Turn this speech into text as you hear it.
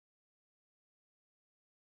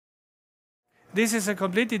this is a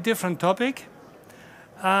completely different topic.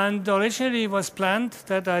 And originally it was planned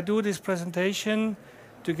that I do this presentation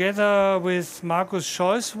together with Markus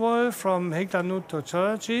Scholzwohl from Hegler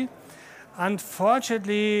Nutrology.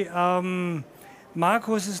 Unfortunately,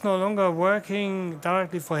 Markus is no longer working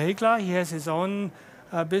directly for Hegler. He has his own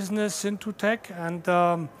business, Syntutech,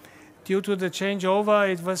 and due to the changeover,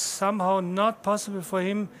 it was somehow not possible for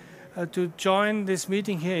him to join this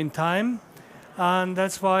meeting here in time. And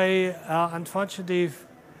that's why, unfortunately,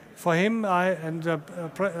 for him, and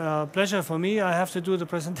pleasure for me, I have to do the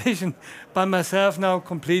presentation by myself now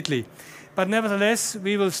completely. But nevertheless,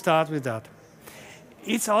 we will start with that.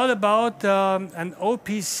 It's all about an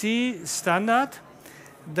OPC standard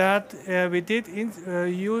that we did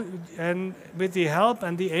and with the help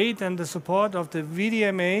and the aid and the support of the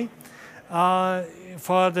VDMA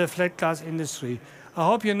for the flat glass industry. I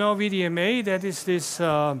hope you know VDMA. That is this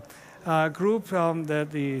group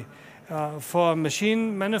for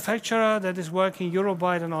machine manufacturer that is working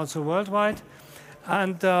Europe-wide and also worldwide.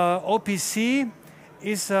 And OPC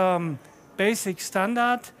is basic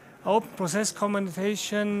standard, open process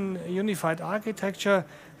communication, unified architecture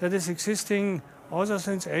that is existing also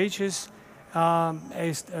since ages. A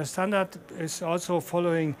standard is also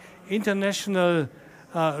following international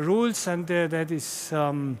rules, and that is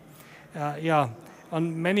on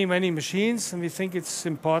many, many machines, and we think it's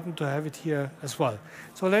important to have it here as well.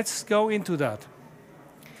 So let's go into that.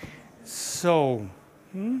 So,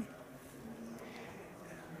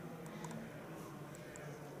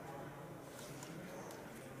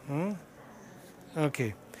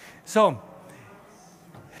 okay. So,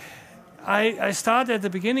 I start at the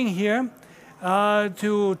beginning here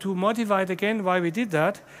to motivate again why we did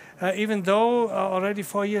that. Even though already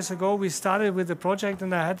 4 years ago we started with the project,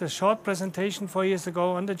 and I had a short presentation 4 years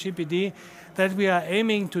ago on the GPD that we are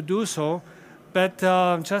aiming to do so. But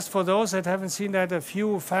just for those that haven't seen that, a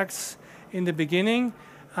few facts in the beginning.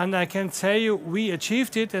 And I can tell you we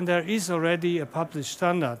achieved it, and there is already a published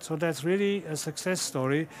standard. So that's really a success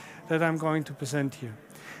story that I'm going to present here.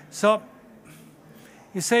 So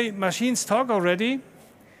you say machines talk already,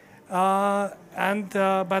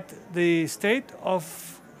 but the state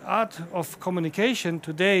of art of communication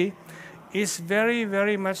today is very,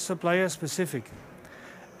 very much supplier specific.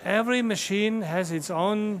 Every machine has its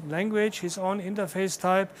own language, its own interface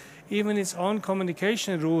type, even its own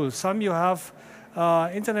communication rules. Some you have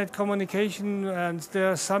internet communication, and there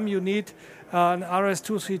are some you need an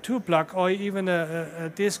RS-232 plug or even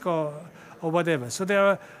a disk or whatever. So there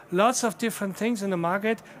are lots of different things in the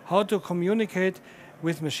market how to communicate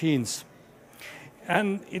with machines.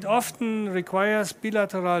 And it often requires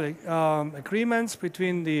bilateral agreements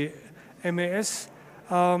between the MAS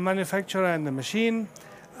manufacturer and the machine,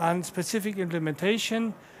 and specific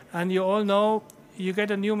implementation. And you all know you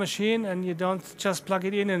get a new machine and you don't just plug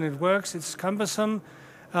it in and it works. It's cumbersome.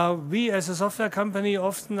 We as a software company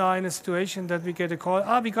often are in a situation that we get a call,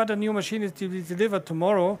 we got a new machine, it will be delivered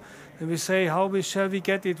tomorrow. And we say, shall we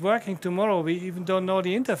get it working tomorrow? We even don't know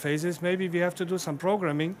the interfaces. Maybe we have to do some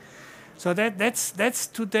programming. So that's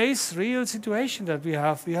today's real situation that we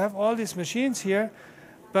have. We have all these machines here,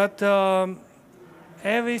 but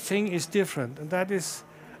everything is different, and that is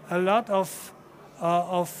a lot of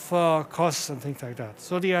costs and things like that.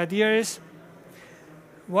 So the idea is,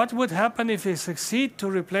 what would happen if we succeed to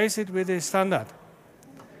replace it with a standard?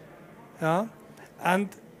 And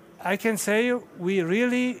I can say we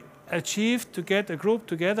really achieved to get a group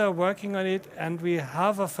together working on it, and we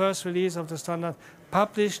have a first release of the standard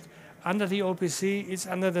published under the OPC. It's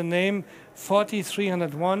under the name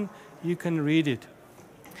 40301. You can read it.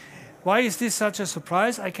 Why is this such a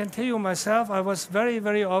surprise? I can tell you myself, I was very,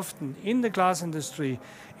 very often in the glass industry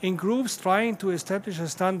in groups trying to establish a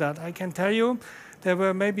standard. I can tell you there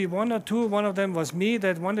were maybe one or two, one of them was me,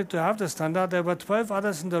 that wanted to have the standard. There were 12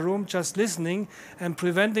 others in the room just listening and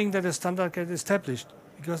preventing that the standard get established,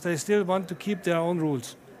 because they still want to keep their own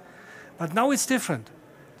rules. But now it's different.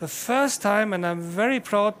 The first time, and I'm very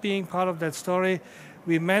proud being part of that story,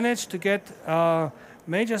 we managed to get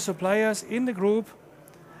major suppliers in the group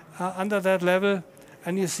under that level,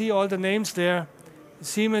 and you see all the names there.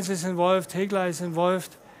 Siemens is involved, Hegler is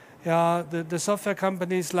involved, the software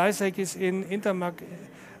companies, Lysec is in, Intermark,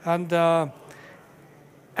 and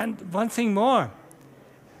one thing more,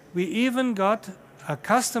 we even got a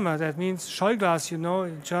customer, that means Schollglas, you know,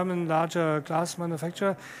 a German larger glass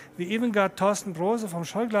manufacturer. We even got Thorsten Brose from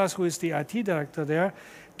Schollglas, who is the IT director there,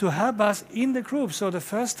 to help us in the group. So the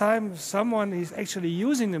first time someone is actually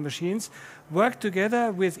using the machines, work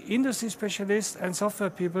together with industry specialists and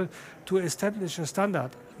software people to establish a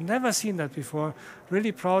standard. Never seen that before.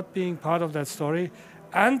 Really proud being part of that story.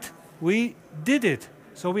 And we did it.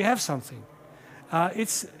 So we have something.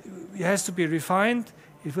 It has to be refined.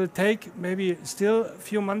 It will take maybe still a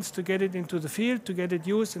few months to get it into the field, to get it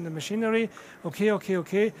used in the machinery.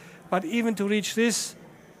 Okay. But even to reach this,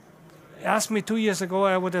 ask me 2 years ago,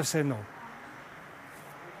 I would have said no.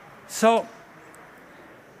 So,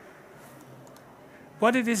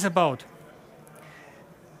 what it is about?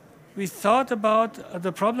 We thought about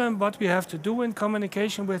the problem, what we have to do in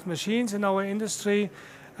communication with machines in our industry,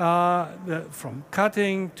 from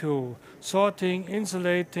cutting to sorting,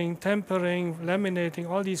 insulating, tempering, laminating,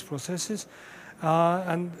 all these processes,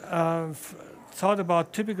 and thought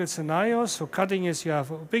about typical scenarios. So cutting is you have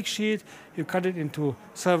a big sheet, you cut it into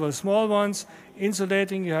several small ones.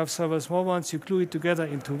 Insulating, you have several small ones, you glue it together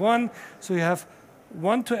into one. So you have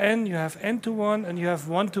 1 to N, you have N to 1, and you have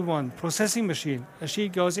 1 to 1 processing machine. A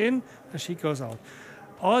sheet goes in, a sheet goes out.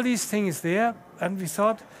 All these things there, and we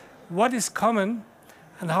thought, what is common,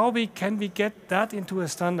 and how can we get that into a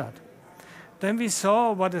standard? Then we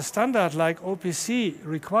saw what a standard like OPC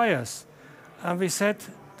requires, and we said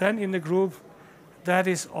then in the group, that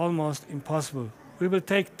is almost impossible. We will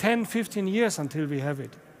take 10, 15 years until we have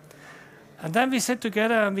it. And then we sat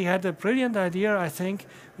together and we had a brilliant idea, I think.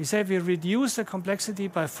 We said we reduce the complexity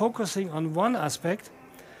by focusing on one aspect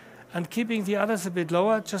and keeping the others a bit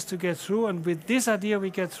lower just to get through. And with this idea we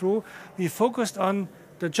get through, we focused on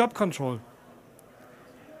the job control.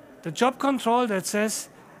 The job control that says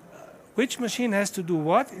which machine has to do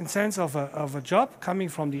what in sense of a job coming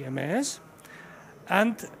from the MAS,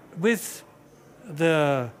 and with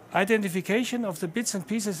the identification of the bits and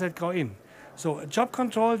pieces that go in. So a job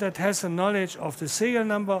control that has a knowledge of the serial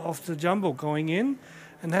number of the jumbo going in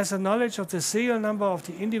and has a knowledge of the serial number of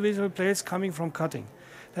the individual plates coming from cutting.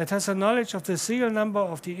 That has a knowledge of the serial number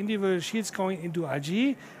of the individual sheets going into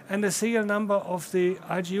IG and the serial number of the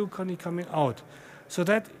IGU coming out. So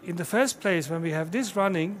that in the first place, when we have this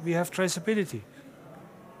running, we have traceability.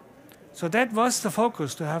 So that was the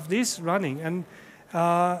focus, to have this running. And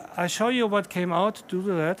I show you what came out to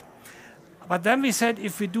do that. But then we said,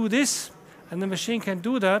 if we do this, and the machine can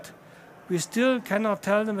do that, we still cannot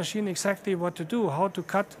tell the machine exactly what to do, how to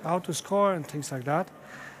cut, how to score, and things like that.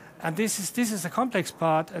 And this is a complex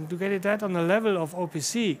part, and to get it that on the level of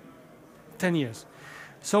OPC, 10 years.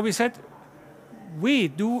 So we said, we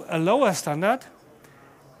do a lower standard.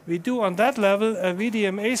 We do on that level a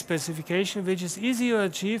VDMA specification, which is easier to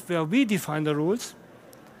achieve, where we define the rules,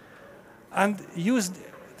 and use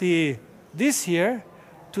this here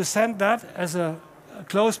to send that as a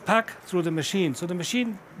closed pack through the machine. So the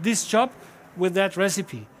machine, this job with that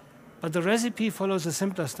recipe. But the recipe follows a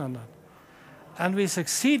simpler standard. And we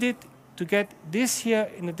succeeded to get this here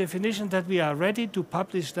in a definition that we are ready to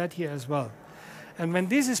publish that here as well. And when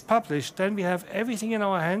this is published, then we have everything in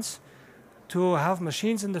our hands to have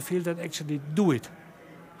machines in the field that actually do it.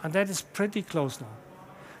 And that is pretty close now.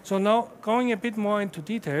 So now, going a bit more into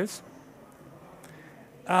details,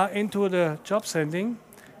 into the job sending.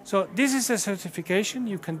 So this is a certification.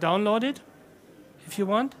 You can download it if you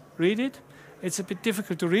want, read it. It's a bit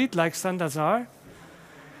difficult to read, like standards are.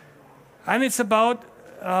 And it's about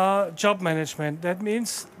job management. That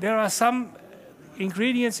means there are some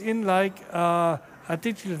ingredients in, like a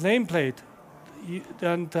digital nameplate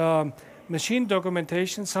and machine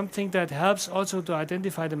documentation, something that helps also to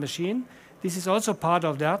identify the machine. This is also part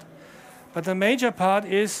of that. But the major part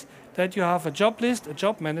is that you have a job list, a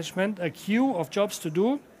job management, a queue of jobs to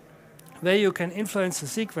do, where you can influence the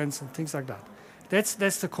sequence and things like that.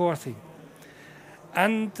 That's the core thing.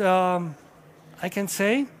 And I can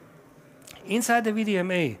say, inside the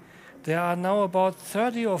VDMA, there are now about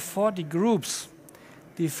 30 or 40 groups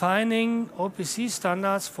defining OPC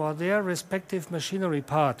standards for their respective machinery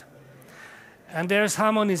part. And there's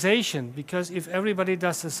harmonization, because if everybody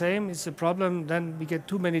does the same, it's a problem, then we get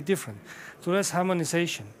too many different. So there's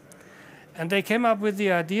harmonization. And they came up with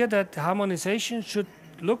the idea that harmonization should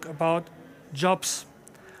look about jobs.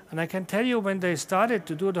 And I can tell you, when they started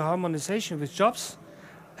to do the harmonization with jobs,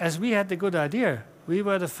 as we had the good idea, we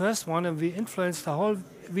were the first one, and we influenced the whole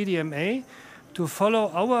VDMA to follow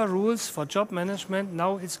our rules for job management.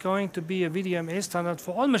 Now it's going to be a VDMA standard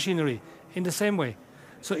for all machinery in the same way.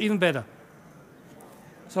 So even better.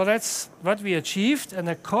 So that's what we achieved, and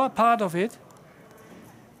a core part of it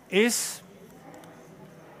is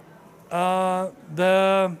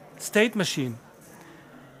the state machine.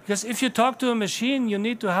 Because if you talk to a machine, you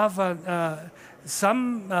need to have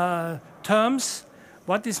some terms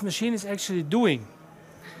what this machine is actually doing.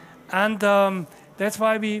 And that's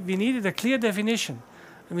why we needed a clear definition.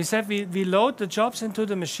 And we said we load the jobs into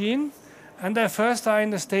the machine, and they first are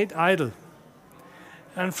in the state idle.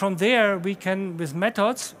 And from there, we can, with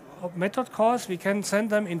methods, method calls, we can send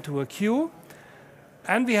them into a queue,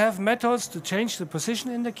 and we have methods to change the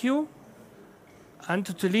position in the queue and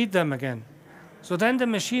to delete them again. So then the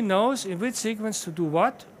machine knows in which sequence to do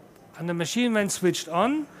what, and the machine, when switched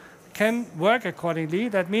on, can work accordingly.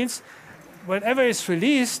 That means whatever is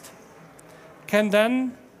released can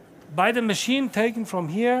then, by the machine, taken from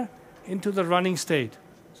here into the running state.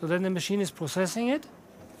 So then the machine is processing it.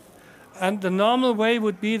 And the normal way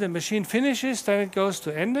would be the machine finishes, then it goes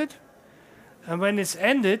to end it. And when it's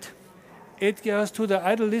ended, it goes to the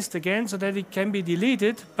idle list again so that it can be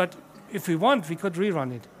deleted. But if we want, we could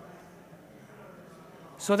rerun it.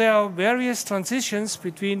 So there are various transitions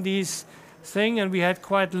between these things, and we had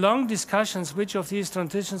quite long discussions which of these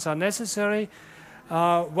transitions are necessary,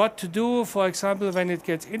 what to do, for example, when it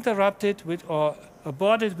gets interrupted or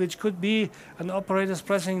aborted, which could be an operator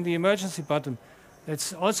pressing the emergency button.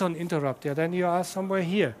 That's also an interrupt. Yeah, then you are somewhere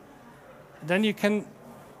here. Then you can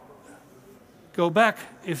go back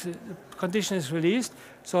if the condition is released.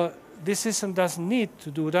 So this system doesn't need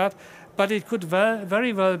to do that. But it could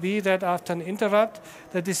very well be that after an interrupt,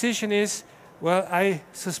 the decision is, well, I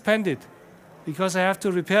suspend it because I have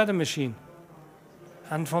to repair the machine.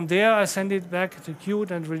 And from there, I send it back to queue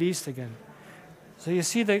and released again. So you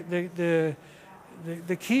see the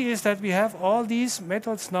key is that we have all these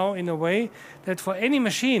methods now in a way that for any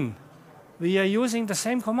machine, we are using the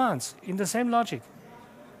same commands in the same logic.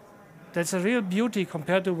 That's a real beauty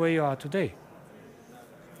compared to where you are today.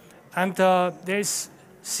 And there's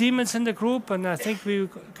Siemens in the group, and I think we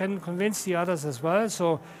can convince the others as well.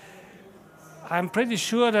 So I'm pretty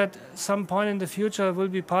sure that some point in the future will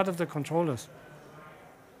be part of the controllers.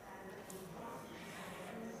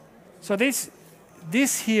 So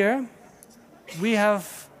this here, we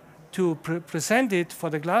have to present it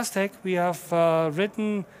for the glass tech. We have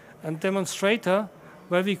written a demonstrator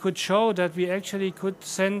where we could show that we actually could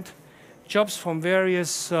send jobs from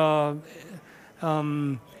various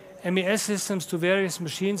MES systems to various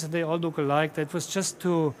machines, and they all look alike. That was just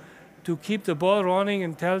to keep the ball running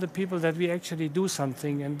and tell the people that we actually do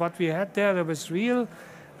something. And what we had there was real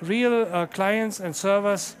clients and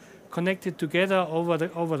servers connected together over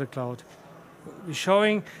the cloud. We're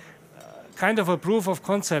showing kind of a proof of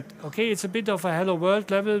concept. Okay, it's a bit of a hello world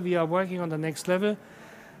level. We are working on the next level,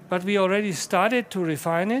 but we already started to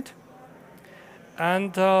refine it.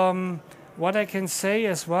 And what I can say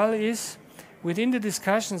as well is, within the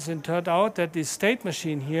discussions, it turned out that this state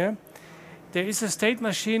machine here, there is a state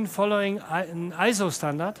machine following an ISO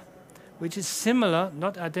standard, which is similar,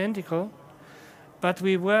 not identical, but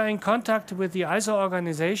we were in contact with the ISO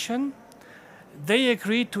organization. They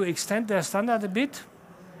agreed to extend their standard a bit,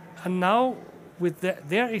 and now with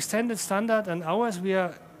their extended standard and ours, we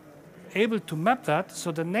are able to map that.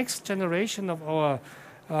 So the next generation of our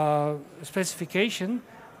specification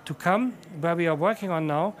to come, where we are working on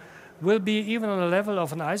now, will be even on the level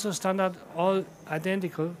of an ISO standard, all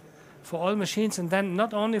identical for all machines, and then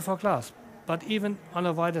not only for glass, but even on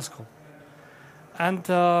a wider scope. And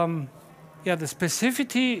yeah, the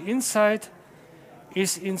specificity inside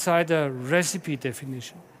is inside the recipe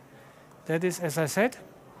definition. That is, as I said,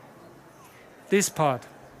 this part.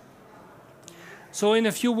 So in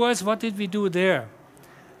a few words, what did we do there?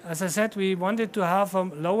 As I said, we wanted to have a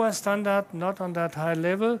lower standard, not on that high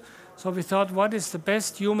level. So we thought, what is the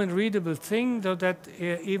best human readable thing, so that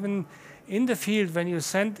even in the field, when you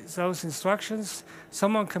send those instructions,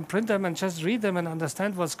 someone can print them and just read them and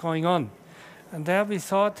understand what's going on. And there we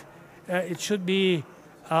thought it should be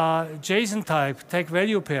JSON type, tag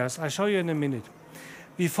value pairs. I'll show you in a minute.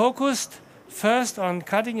 We focused first on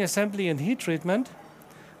cutting, assembly, and heat treatment,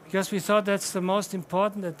 because we thought that's the most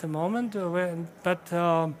important at the moment. But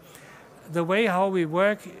the way how we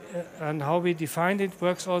work and how we defined it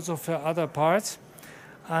works also for other parts.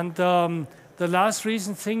 And the last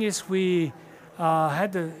recent thing is we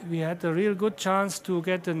had a real good chance to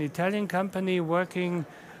get an Italian company working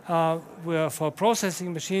for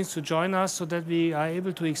processing machines to join us, so that we are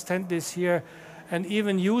able to extend this here and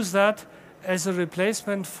even use that as a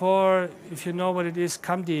replacement for, if you know what it is,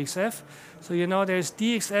 CAM-DXF. So you know there's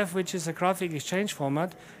DXF, which is a graphic exchange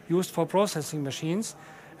format used for processing machines.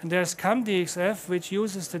 And there's CAM-DXF, which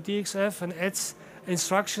uses the DXF and adds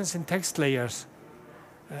instructions in text layers.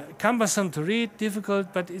 Cumbersome to read,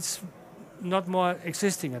 difficult, but it's not more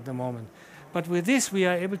existing at the moment. But with this, we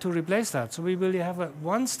are able to replace that. So we will have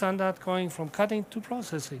one standard going from cutting to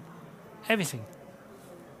processing, everything.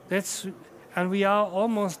 And we are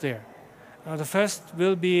almost there. The first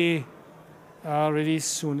will be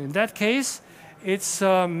released soon. In that case, it's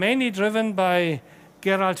mainly driven by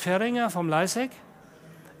Gerald Feringer from Leisec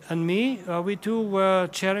and me. We two were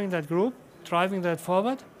chairing that group, driving that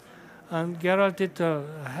forward. And Gerald did a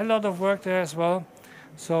hell lot of work there as well.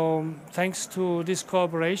 So thanks to this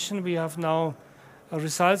cooperation, we have now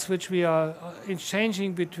results which we are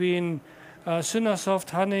exchanging between Synasoft,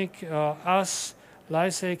 Hanik, us,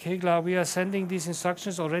 Lysek, Hegla. We are sending these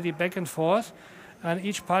instructions already back and forth, and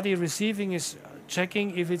each party receiving is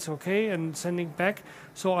checking if it's okay and sending back.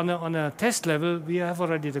 So on a test level, we have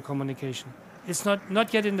already the communication. It's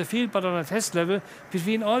not yet in the field, but on a test level,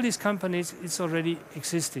 between all these companies, it's already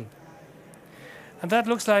existing. And that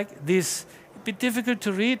looks like this. A bit difficult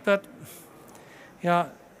to read, but yeah,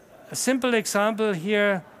 a simple example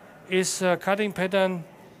here is a cutting pattern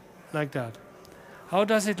like that. How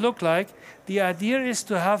does it look like? The idea is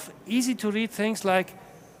to have easy to read things like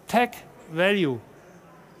tag value.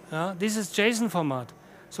 This is JSON format.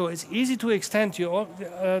 So it's easy to extend.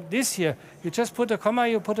 This here, you just put a comma,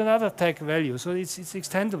 you put another tag value. So it's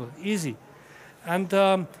extendable, easy. And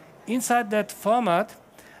inside that format,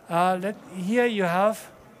 here you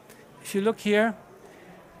have, if you look here,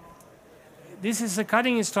 this is a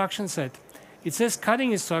cutting instruction set. It says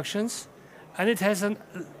cutting instructions, and it has an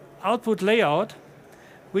output layout,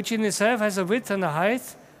 which in itself has a width and a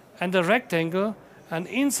height, and a rectangle. And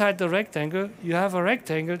inside the rectangle, you have a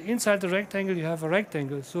rectangle. Inside the rectangle, you have a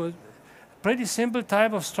rectangle. So a pretty simple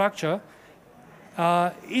type of structure.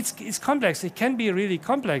 It's complex. It can be really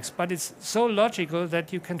complex, but it's so logical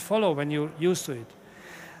that you can follow when you're used to it.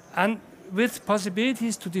 And with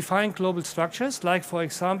possibilities to define global structures, like, for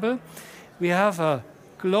example, we have a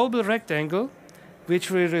global rectangle, which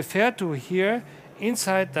we refer to here.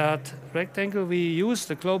 Inside that rectangle, we use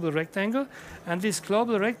the global rectangle. And this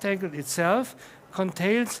global rectangle itself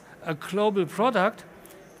contains a global product,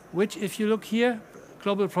 which, if you look here,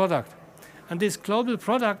 global product. And this global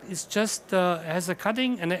product is just has a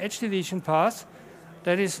cutting and an edge deletion path.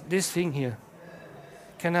 That is this thing here.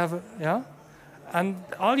 Can have yeah. And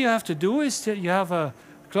all you have to do is you have a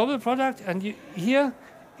global product, and here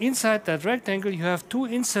inside that rectangle you have two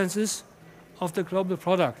instances of the global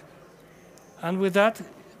product. And with that,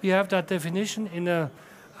 we have that definition in an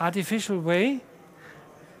artificial way.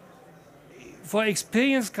 For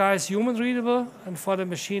experienced guys, human readable, and for the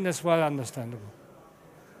machine as well understandable.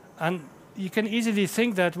 And you can easily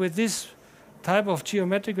think that with this type of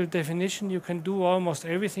geometrical definition, you can do almost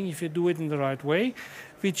everything if you do it in the right way.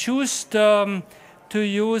 We choose to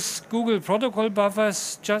use Google protocol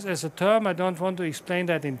buffers just as a term. I don't want to explain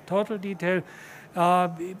that in total detail,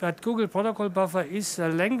 but Google protocol buffer is a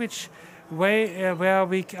language way where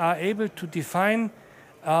we are able to define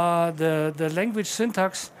the language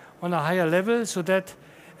syntax on a higher level, so that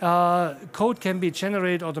code can be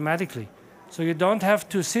generated automatically. So you don't have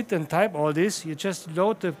to sit and type all this. You just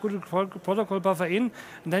load the Google protocol buffer in,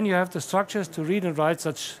 and then you have the structures to read and write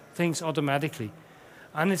such things automatically.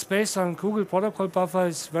 And it's based on Google protocol buffer.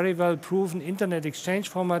 It's very well proven internet exchange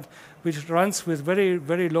format, which runs with very,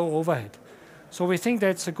 very low overhead. So we think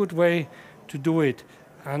that's a good way to do it.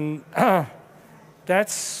 And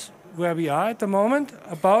that's where we are at the moment,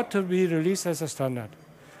 about to be released as a standard.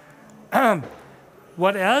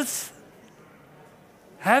 What else?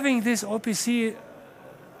 Having this OPC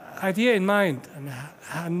idea in mind,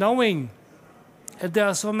 and knowing that there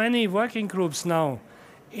are so many working groups now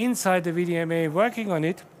inside the VDMA working on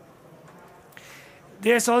it,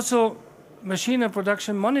 there's also machine and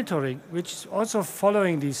production monitoring, which is also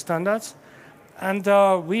following these standards. And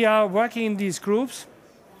we are working in these groups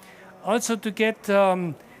also to get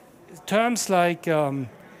terms like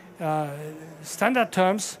standard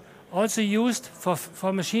terms also used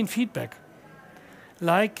for machine feedback,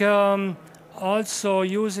 like also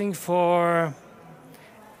using for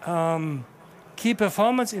key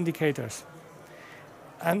performance indicators.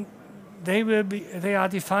 And they are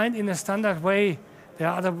defined in a standard way. There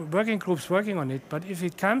are other working groups working on it, but if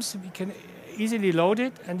it comes, we can easily load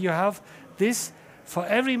it, and you have this for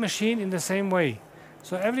every machine in the same way.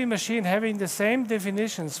 So every machine having the same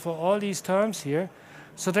definitions for all these terms here,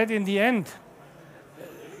 so that in the end,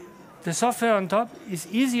 the software on top is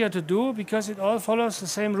easier to do because it all follows the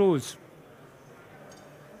same rules.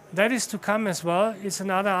 That is to come as well. It's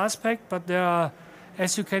another aspect, but there are,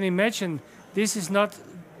 as you can imagine, this is not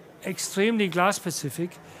extremely class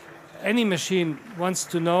specific. Any machine wants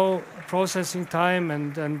to know processing time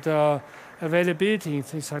and availability and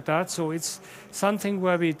things like that. So it's something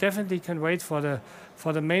where we definitely can wait for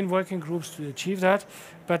the main working groups to achieve that,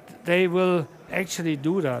 but they will actually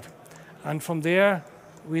do that. And from there,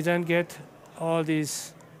 we then get all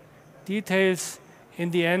these details.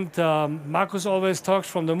 In the end, Markus always talks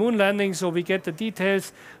from the moon landing, so we get the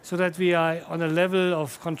details so that we are on a level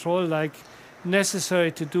of control like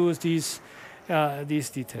necessary to do these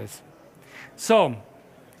details. So,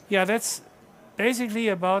 Yeah, that's basically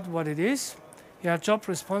about what it is. Yeah, job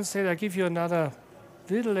response data. I give you another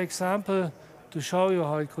little example to show you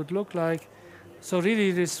how it could look like. So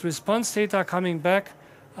really this response data coming back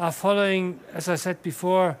are following, as I said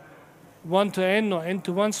before, 1 to n or n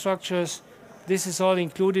to 1 structures. This is all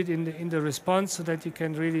included in the response so that you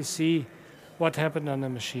can really see what happened on the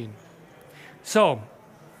machine. So,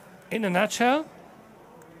 in a nutshell,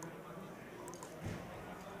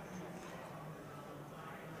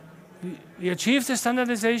 we achieved the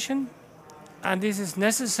standardization, and this is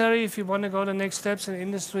necessary if you want to go the next steps in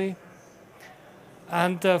industry.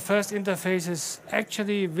 And the first interfaces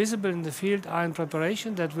actually visible in the field are in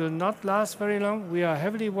preparation. That will not last very long. We are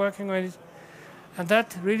heavily working on it. And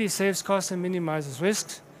that really saves costs and minimizes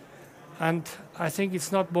risks. And I think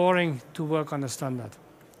it's not boring to work on a standard.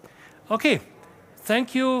 Okay,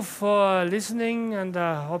 thank you for listening, and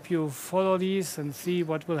I hope you follow these and see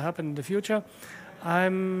what will happen in the future. I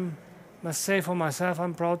must say for myself,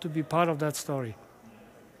 I'm proud to be part of that story.